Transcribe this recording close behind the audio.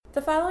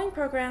The following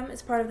program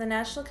is part of the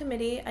National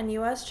Committee on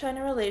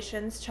U.S.-China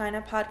Relations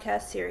China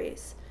podcast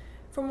series.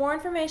 For more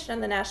information on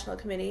the National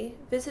Committee,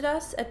 visit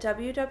us at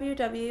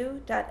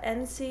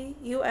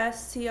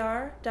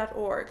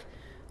www.ncuscr.org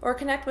or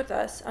connect with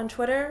us on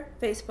Twitter,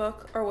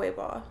 Facebook, or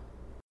Weibo.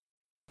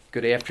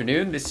 Good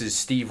afternoon. This is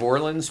Steve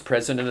Orlins,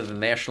 President of the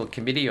National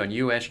Committee on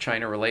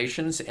U.S.-China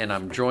Relations, and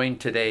I'm joined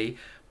today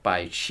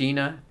by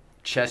Sheena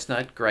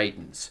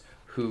Greitens,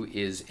 who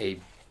is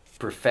a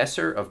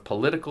professor of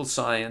political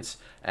science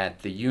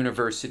at the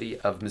University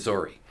of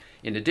Missouri.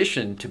 In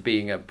addition to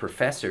being a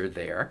professor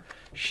there,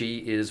 she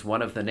is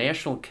one of the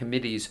National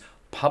Committee's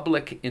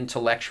public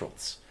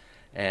intellectuals,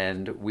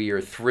 and we are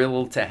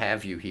thrilled to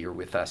have you here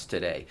with us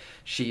today.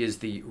 She is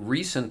the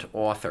recent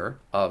author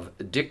of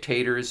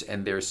Dictators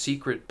and Their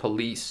Secret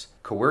Police,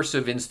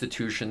 Coercive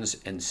Institutions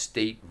and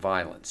State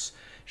Violence.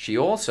 She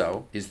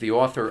also is the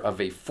author of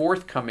a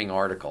forthcoming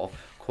article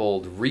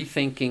called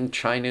Rethinking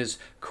China's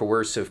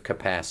Coercive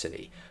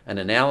Capacity, an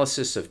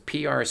analysis of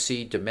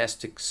PRC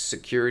domestic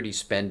security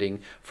spending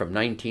from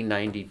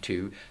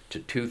 1992 to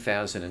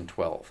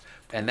 2012.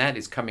 And that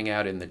is coming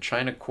out in the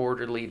China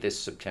Quarterly this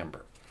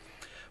September.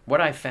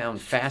 What I found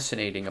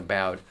fascinating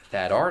about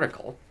that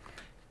article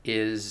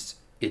is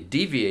it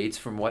deviates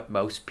from what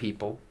most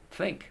people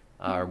think,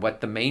 or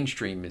what the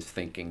mainstream is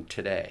thinking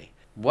today.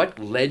 What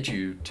led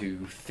you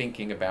to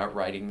thinking about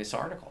writing this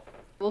article?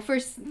 Well,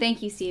 first,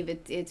 thank you, Steve.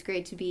 It's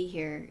great to be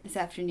here this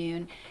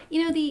afternoon.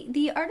 You know,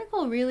 the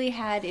article really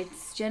had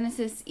its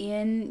genesis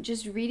in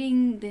just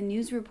reading the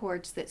news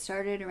reports that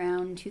started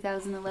around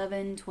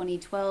 2011,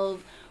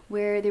 2012,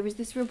 where there was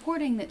this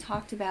reporting that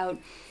talked about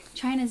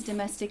China's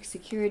domestic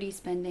security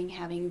spending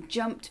having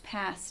jumped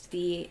past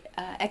the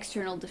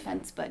external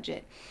defense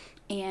budget.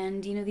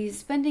 And, you know, these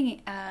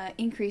spending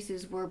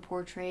increases were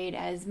portrayed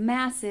as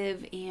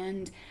massive,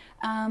 and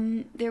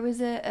there was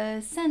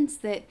a sense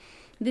that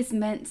this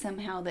meant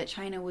somehow that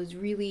China was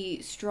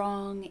really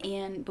strong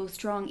and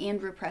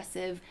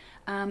repressive,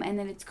 and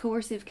that its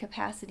coercive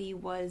capacity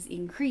was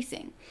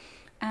increasing.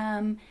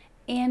 And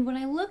when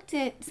I looked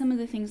at some of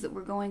the things that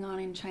were going on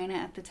in China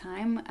at the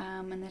time,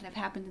 and that have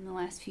happened in the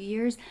last few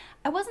years,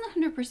 I wasn't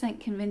 100%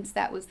 convinced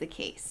that was the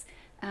case.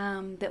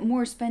 That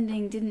more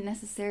spending didn't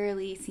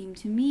necessarily seem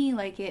to me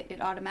like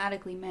it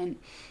automatically meant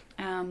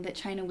that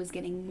China was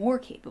getting more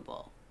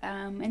capable.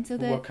 And so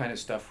what kind of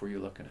stuff were you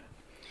looking at?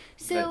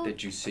 So,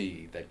 that you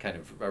see that kind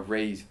of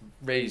raise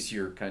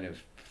your kind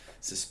of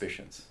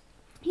suspicions?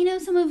 You know,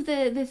 some of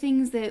the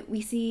things that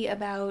we see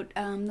about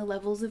the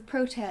levels of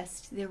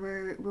protest. There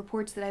were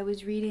reports that I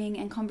was reading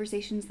and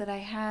conversations that I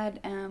had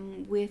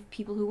with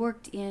people who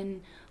worked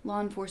in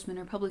law enforcement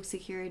or public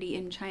security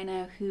in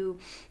China who,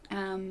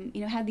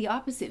 had the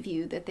opposite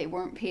view, that they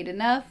weren't paid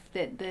enough,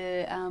 that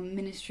the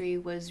ministry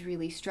was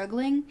really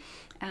struggling,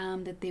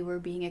 that they were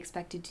being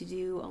expected to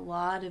do a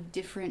lot of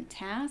different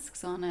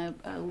tasks on a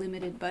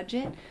limited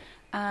budget.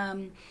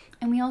 And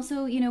we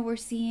also, we're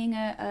seeing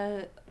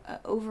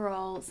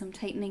overall some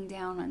tightening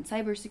down on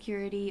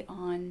cybersecurity,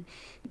 on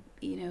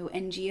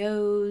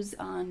NGOs,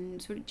 on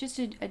sort of just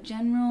a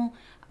general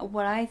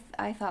what I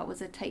thought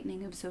was a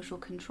tightening of social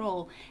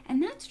control.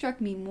 And that struck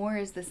me more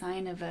as the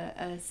sign of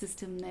a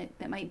system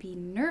that might be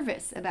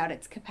nervous about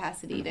its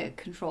capacity to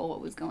control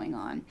what was going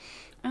on.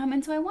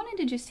 And so I wanted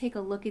to just take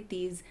a look at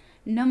these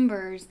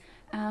numbers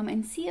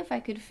and see if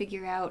I could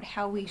figure out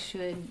how we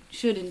should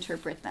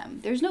interpret them.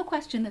 There's no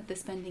question that the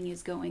spending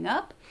is going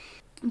up,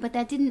 but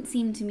that didn't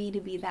seem to me to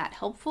be that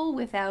helpful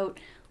without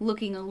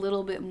looking a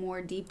little bit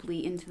more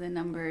deeply into the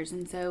numbers.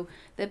 And so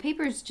the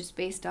paper is just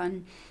based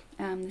on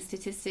the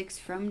statistics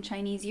from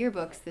Chinese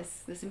yearbooks.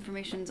 This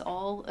information is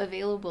all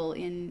available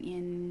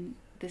in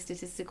the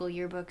statistical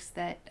yearbooks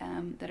that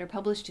are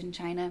published in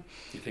China.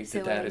 You think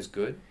that is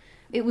good?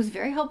 It was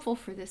very helpful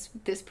for this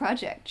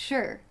project,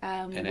 sure.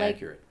 And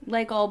accurate.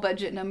 Like all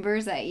budget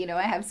numbers, I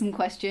have some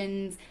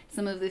questions.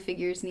 Some of the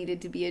figures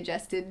needed to be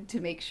adjusted to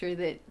make sure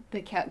that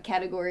the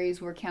categories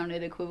were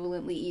counted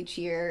equivalently each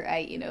year.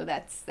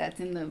 That's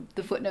in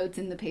the footnotes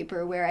in the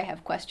paper where I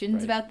have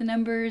questions about the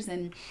numbers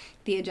and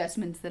the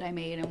adjustments that I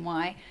made and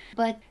why.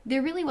 But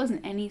there really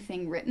wasn't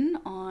anything written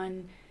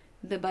on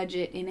the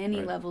budget in any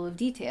level of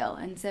detail.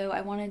 And so I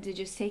wanted to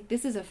just take,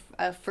 this is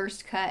a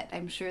first cut.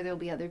 I'm sure there'll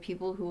be other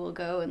people who will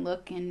go and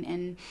look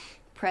and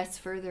press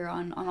further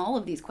on all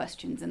of these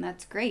questions. And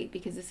that's great,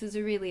 because this is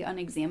a really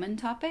unexamined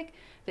topic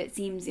that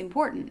seems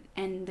important,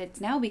 and that's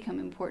now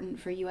become important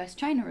for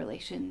U.S.-China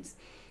relations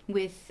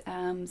with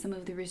some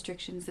of the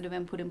restrictions that have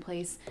been put in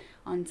place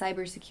on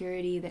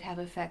cybersecurity that have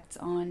effects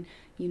on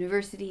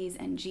universities,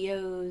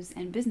 NGOs,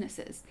 and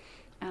businesses.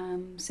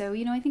 So,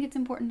 I think it's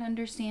important to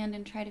understand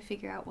and try to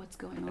figure out what's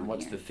going on here. And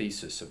what's the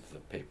thesis of the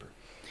paper?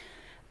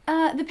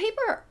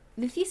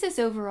 The thesis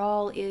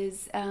overall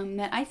is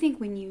that I think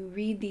when you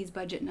read these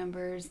budget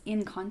numbers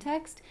in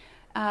context,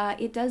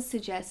 it does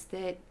suggest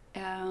that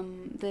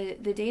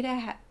the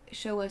data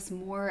show us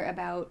more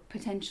about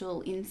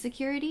potential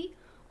insecurity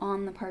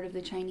on the part of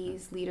the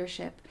Chinese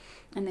leadership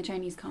and the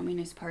Chinese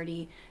Communist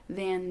Party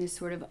than this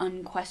sort of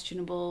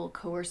unquestionable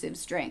coercive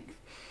strength.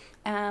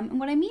 And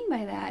what I mean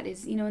by that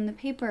is, in the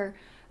paper,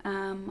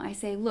 I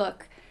say,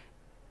 look,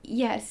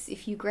 yes,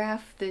 if you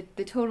graph the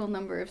total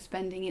number of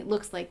spending, it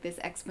looks like this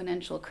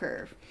exponential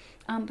curve.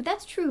 But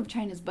that's true of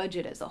China's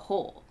budget as a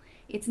whole.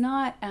 It's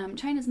not,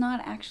 China's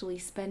not actually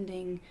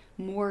spending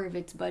more of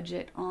its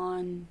budget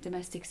on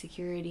domestic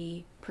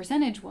security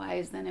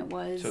percentage-wise than it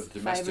was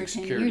 5 or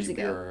 10 years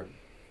ago. Bureau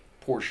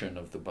portion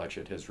of the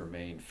budget has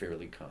remained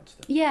fairly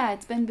constant. Yeah,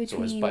 it's been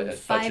between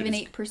 5 and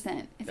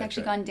 8%. It's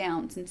actually gone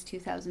down since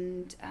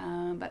 2000,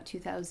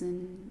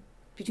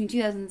 between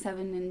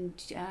 2007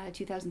 and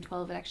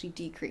 2012, it actually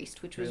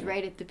decreased, which was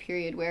right at the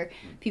period where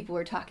people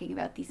were talking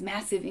about these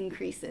massive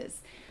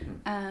increases.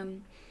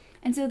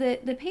 And so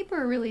the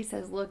paper really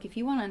says, look, if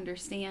you want to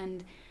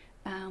understand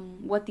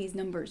what these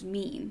numbers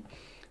mean,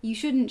 you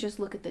shouldn't just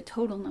look at the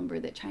total number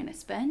that China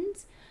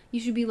spends. You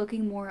should be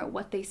looking more at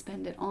what they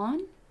spend it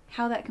on,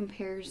 how that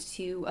compares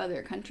to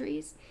other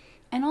countries,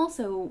 and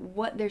also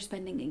what they're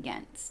spending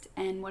against.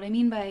 And what I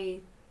mean by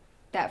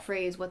that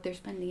phrase, what they're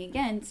spending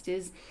against,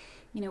 is,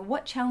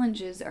 what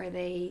challenges are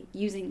they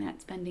using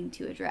that spending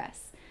to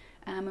address?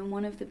 And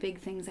one of the big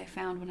things I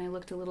found when I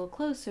looked a little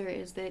closer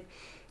is that,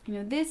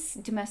 this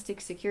domestic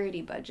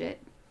security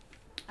budget,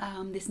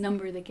 this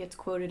number that gets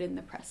quoted in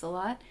the press a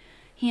lot,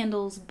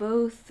 handles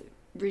both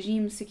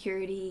regime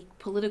security,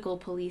 political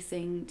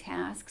policing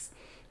tasks,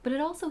 but it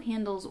also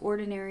handles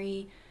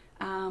ordinary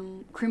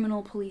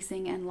criminal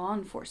policing and law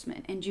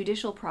enforcement and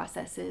judicial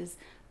processes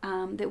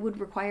that would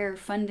require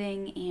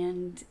funding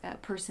and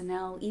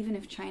personnel, even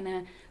if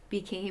China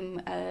became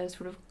a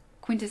sort of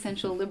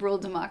quintessential liberal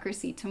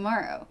democracy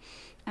tomorrow.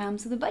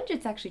 So the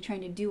budget's actually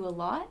trying to do a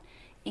lot,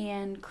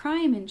 and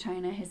crime in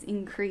China has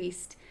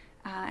increased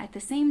at the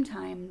same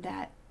time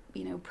that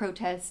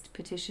protests,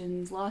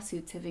 petitions,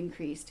 lawsuits have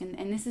increased.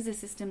 And this is a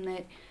system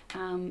that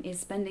is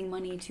spending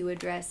money to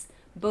address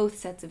both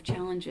sets of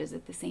challenges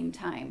at the same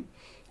time.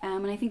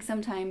 And I think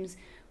sometimes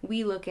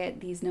we look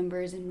at these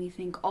numbers and we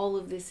think all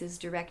of this is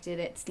directed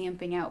at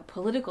stamping out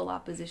political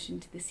opposition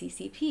to the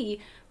CCP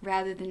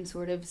rather than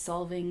sort of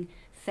solving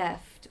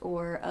theft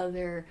or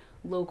other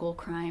local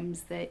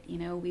crimes that,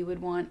 we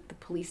would want the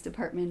police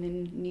department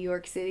in New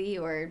York City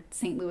or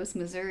St. Louis,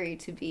 Missouri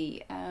to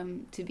be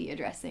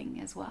addressing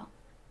as well.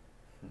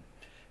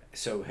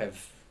 So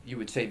you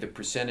would say the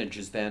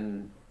percentages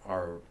then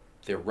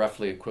they're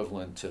roughly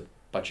equivalent to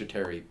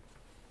budgetary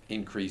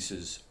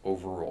increases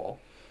overall?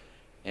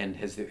 And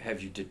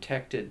have you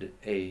detected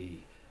a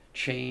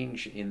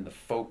change in the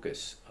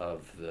focus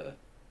of the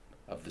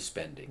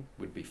spending?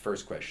 Would be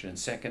first question. And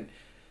second,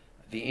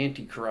 the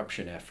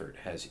anti-corruption effort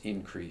has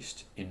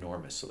increased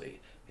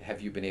enormously.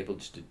 Have you been able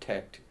to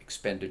detect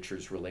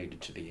expenditures related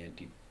to the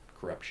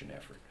anti-corruption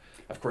effort?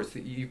 Of course,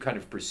 you kind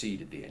of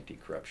preceded the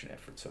anti-corruption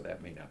effort, so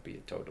that may not be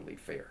a totally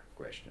fair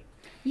question.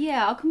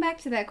 Yeah, I'll come back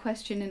to that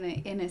question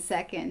in a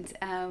second.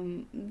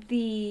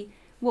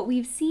 What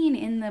we've seen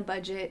in the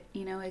budget,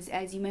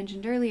 as you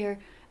mentioned earlier,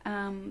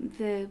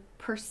 the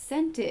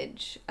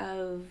percentage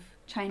of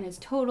China's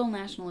total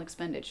national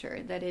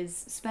expenditure that is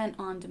spent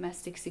on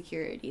domestic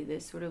security,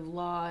 this sort of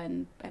law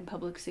and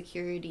public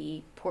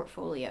security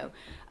portfolio,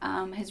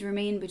 has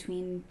remained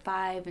between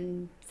 5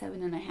 and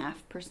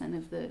 7.5%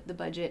 of the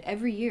budget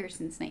every year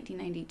since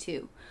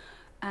 1992.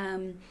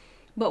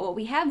 But what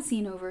we have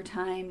seen over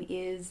time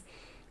is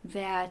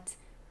that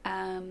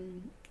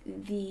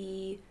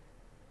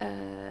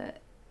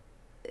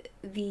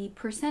the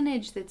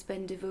percentage that's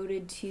been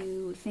devoted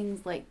to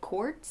things like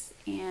courts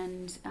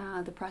and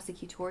the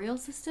prosecutorial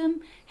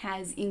system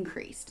has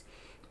increased.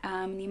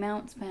 The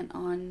amount spent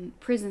on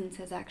prisons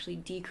has actually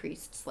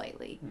decreased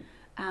slightly.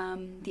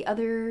 The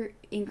other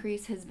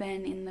increase has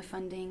been in the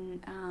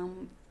funding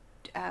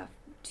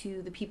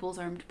to the People's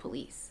Armed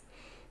Police,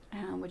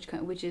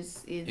 which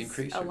is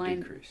increase a or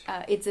line. Decrease?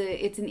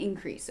 It's an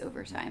increase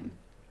over time.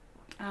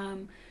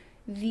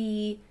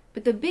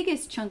 But the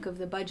biggest chunk of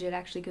the budget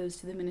actually goes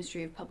to the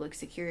Ministry of Public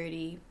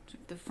Security,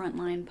 the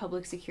frontline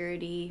public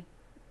security,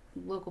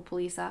 local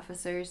police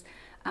officers,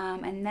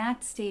 and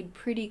that stayed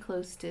pretty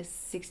close to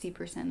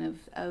 60%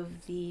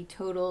 of the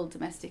total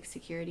domestic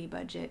security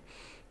budget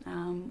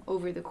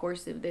over the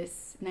course of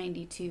this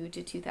 92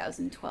 to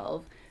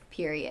 2012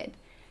 period.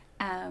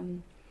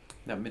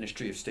 Now,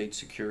 Ministry of State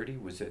Security,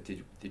 was that?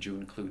 Did you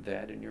include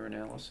that in your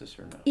analysis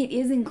or not? It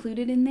is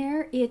included in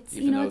there. It's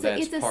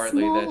it's a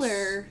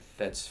smaller.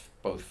 That's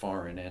both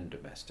foreign and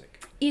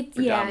domestic.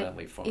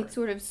 Predominantly foreign. It's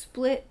sort of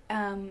split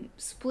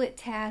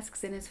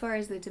tasks, and as far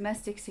as the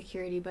domestic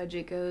security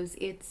budget goes,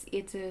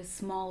 it's a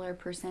smaller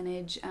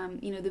percentage.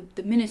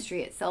 The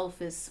ministry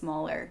itself is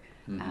smaller.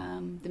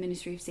 The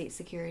Ministry of State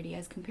Security,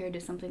 as compared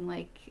to something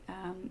like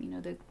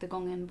the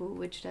Gong'anbu,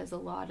 which does a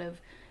lot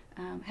of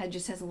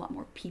has a lot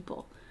more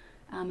people.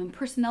 And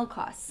personnel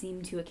costs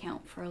seem to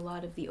account for a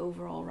lot of the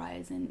overall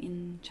rise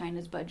in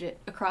China's budget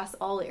across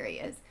all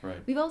areas. Right.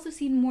 We've also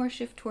seen more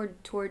shift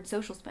toward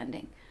social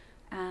spending,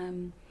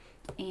 and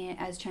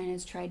as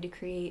China's tried to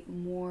create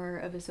more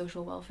of a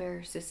social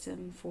welfare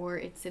system for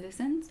its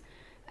citizens.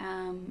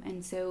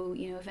 And so,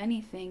 if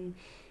anything,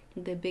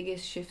 the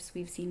biggest shifts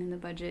we've seen in the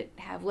budget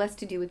have less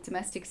to do with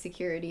domestic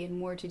security and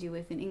more to do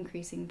with an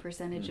increasing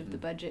percentage of the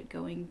budget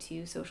going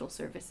to social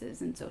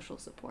services and social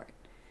support.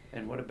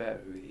 And what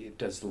about,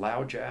 does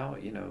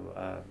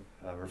Laojiao,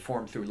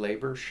 reform through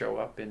labor, show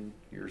up in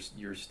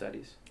your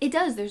studies? It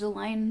does. There's a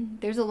line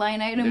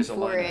item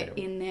for it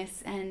in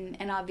this,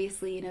 and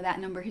obviously,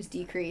 that number has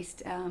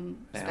decreased,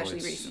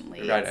 especially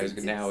recently. Right.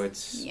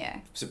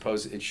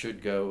 Suppose it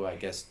should go, I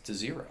guess, to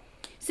zero.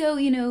 So,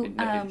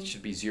 it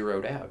should be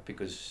zeroed out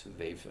because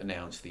they've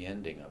announced the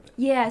ending of it.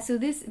 Yeah, so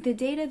the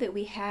data that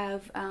we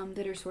have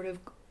that are sort of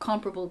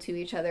comparable to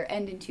each other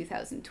end in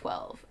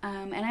 2012.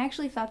 And I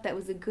actually thought that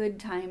was a good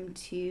time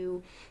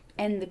to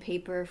end the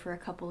paper for a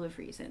couple of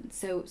reasons.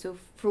 So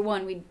for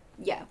one,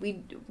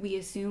 we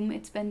assume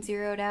it's been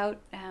zeroed out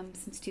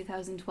since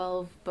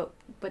 2012, but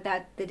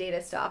that the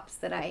data stops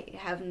that I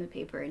have in the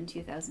paper in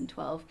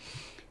 2012.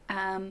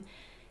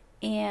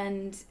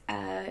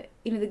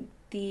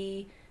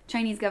 The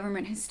Chinese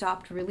government has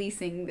stopped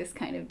releasing this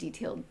kind of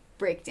detailed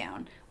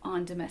breakdown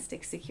on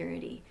domestic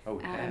security. Oh,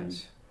 it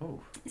has. Oh.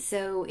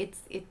 So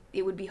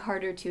it would be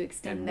harder to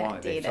extend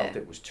that data. They felt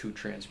it was too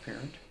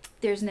transparent?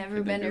 There's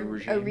never been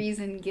a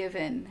reason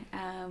given.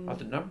 Are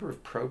the number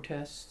of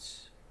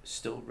protests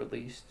still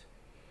released?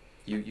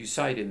 You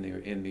cite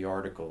in the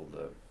article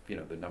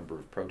the number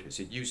of protests.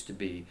 It used to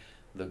be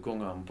the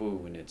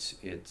Gonganbu, and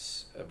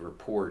it's a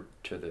report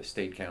to the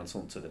State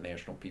Council and to the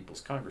National People's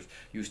Congress,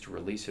 used to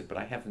release it, but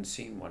I haven't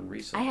seen one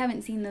recently. I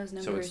haven't seen those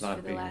numbers so it's not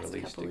for the being last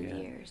released couple again.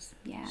 of years.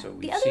 Yeah. So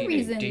we've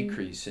seen a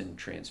decrease in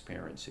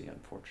transparency,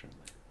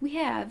 unfortunately. We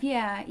have,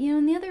 yeah.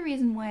 And the other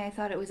reason why I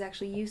thought it was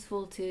actually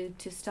useful to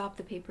stop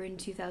the paper in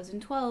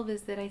 2012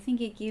 is that I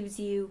think it gives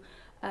you,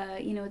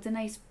 it's a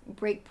nice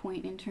break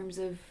point in terms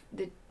of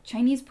the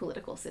Chinese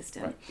political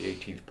system. Right, the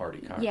 18th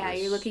Party Congress. Yeah,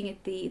 you're looking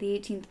at the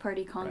 18th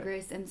Party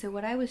Congress, right. And so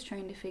what I was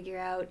trying to figure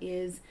out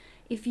is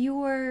if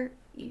you're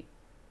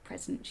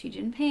President Xi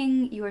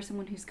Jinping, you are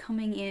someone who's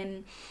coming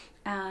in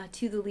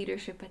to the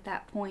leadership at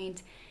that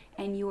point,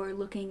 and you're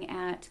looking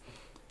at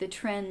the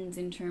trends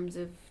in terms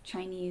of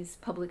Chinese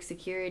public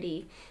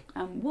security,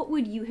 what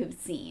would you have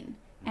seen?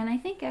 And I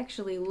think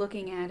actually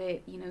looking at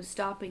it,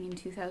 stopping in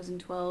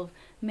 2012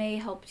 may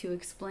help to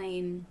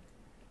explain,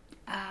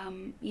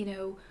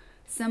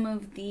 some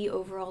of the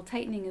overall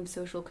tightening of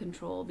social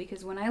control,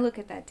 because when I look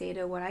at that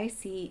data, what I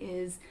see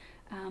is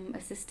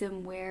a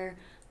system where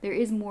there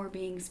is more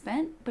being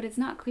spent, but it's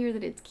not clear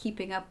that it's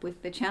keeping up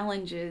with the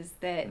challenges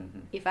that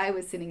if I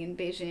was sitting in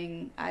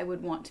Beijing, I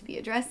would want to be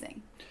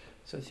addressing.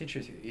 So it's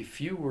interesting.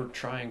 If you were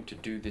trying to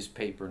do this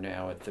paper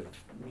now at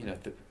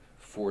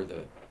for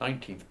the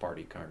 19th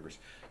Party Congress,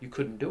 you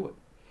couldn't do it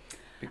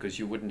because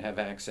you wouldn't have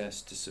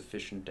access to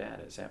sufficient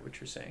data. Is that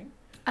what you're saying?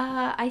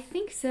 I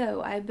think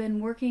so. I've been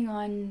working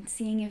on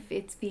seeing if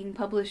it's being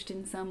published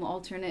in some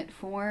alternate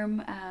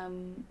form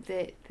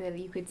that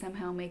you could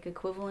somehow make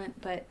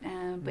equivalent. But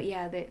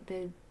yeah,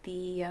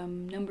 the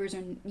numbers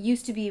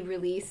used to be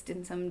released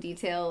in some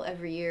detail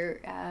every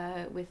year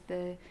with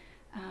the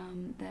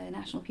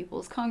National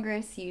People's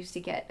Congress. You used to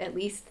get at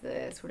least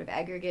the sort of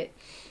aggregate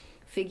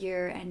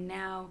figure, and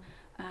now,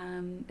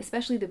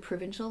 especially the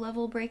provincial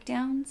level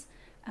breakdowns,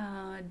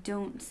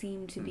 don't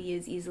seem to be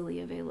as easily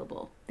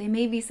available. They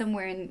may be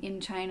somewhere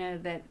in China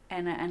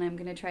and I'm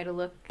going to try to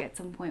look at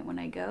some point when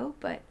I go,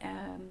 but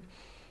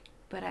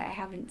I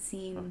haven't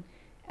seen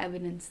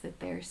evidence that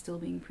they're still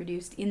being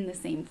produced in the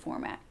same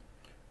format.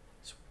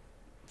 So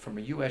from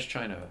a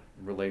U.S.-China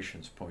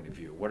relations point of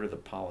view, what are the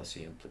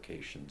policy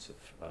implications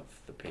of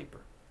the paper?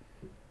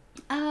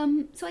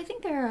 So I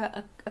think there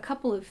are a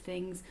couple of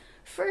things.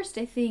 First,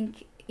 I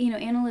think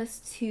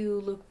analysts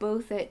who look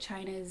both at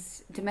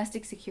China's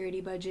domestic security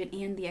budget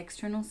and the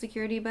external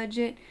security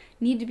budget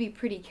need to be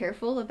pretty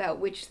careful about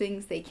which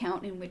things they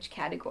count in which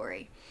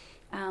category.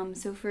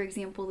 So, for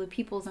example, the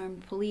People's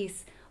Armed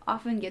Police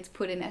often gets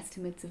put in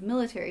estimates of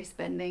military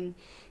spending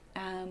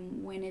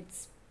when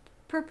its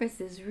purpose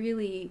is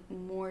really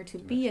more to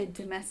be a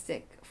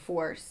domestic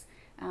force,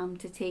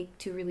 to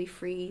really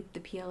free the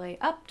PLA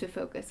up to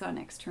focus on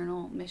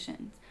external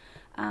missions.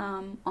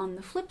 On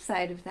the flip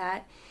side of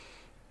that,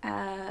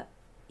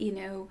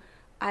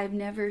 I've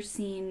never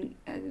seen,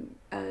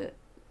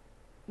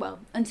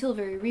 until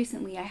very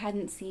recently, I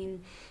hadn't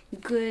seen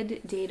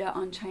good data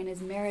on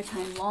China's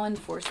maritime law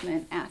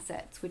enforcement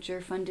assets, which are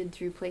funded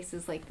through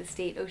places like the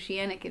State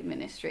Oceanic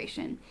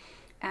Administration.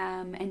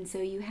 And so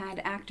you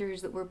had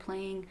actors that were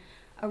playing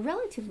a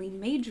relatively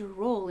major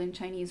role in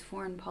Chinese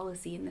foreign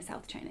policy in the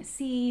South China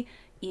Sea,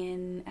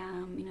 in,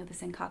 the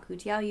Senkaku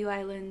Diaoyu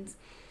Islands,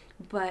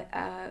 but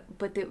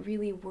that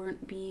really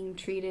weren't being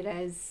treated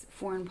as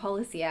foreign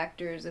policy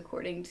actors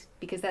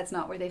because that's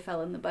not where they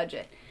fell in the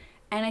budget.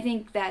 And I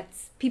think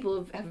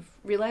people have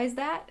realized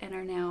that and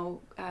are now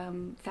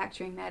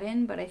factoring that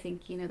in, but I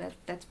think,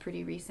 that's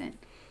pretty recent.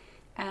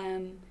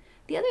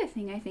 The other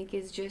thing I think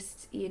is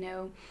just,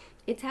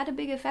 it's had a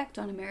big effect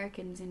on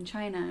Americans in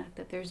China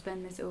that there's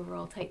been this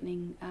overall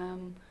tightening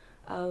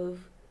of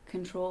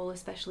control,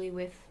 especially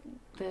with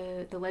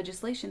the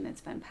legislation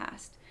that's been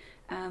passed.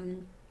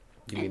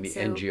 You mean And the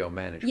so- NGO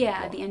management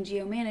Yeah, law, the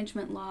NGO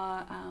management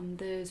law,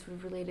 the sort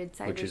of related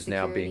cybersecurity which is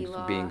now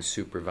law. being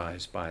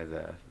supervised by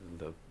the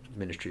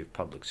Ministry of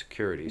Public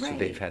Security. So Right.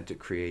 they've had to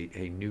create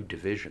a new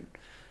division.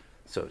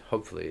 So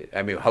hopefully,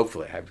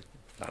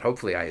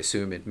 I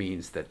assume it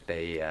means that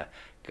they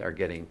are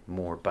getting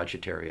more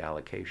budgetary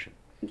allocation.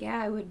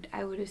 Yeah,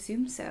 I would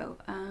assume so.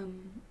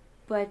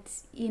 But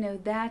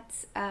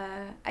that's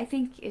I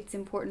think it's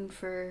important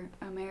for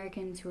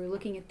Americans who are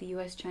looking at the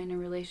U.S.-China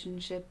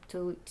relationship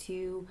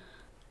to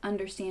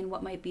understand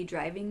what might be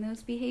driving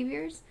those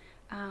behaviors,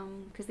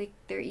 because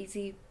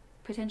they're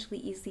potentially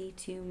easy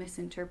to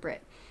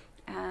misinterpret.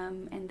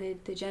 And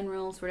the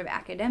general sort of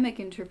academic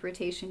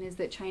interpretation is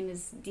that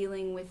China's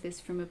dealing with this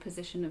from a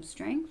position of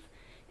strength.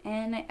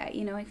 And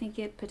I think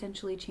it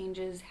potentially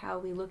changes how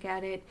we look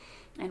at it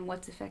and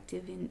what's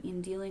effective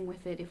in dealing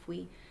with it if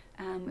we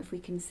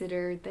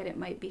consider that it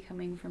might be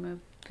coming from a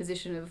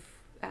position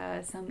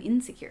of some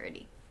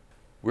insecurity.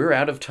 We're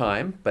out of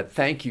time, but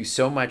thank you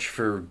so much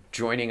for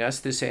joining us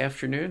this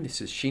afternoon.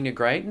 This is Sheena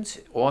Greitens,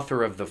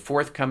 author of the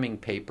forthcoming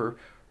paper,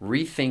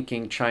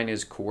 Rethinking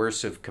China's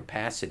Coercive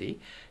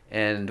Capacity,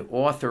 and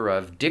author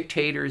of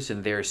Dictators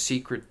and Their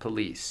Secret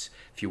Police.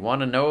 If you want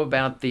to know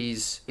about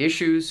these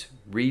issues,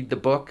 read the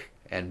book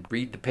and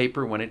read the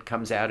paper when it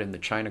comes out in the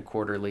China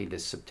Quarterly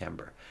this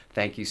September.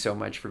 Thank you so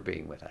much for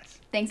being with us.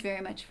 Thanks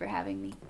very much for having me.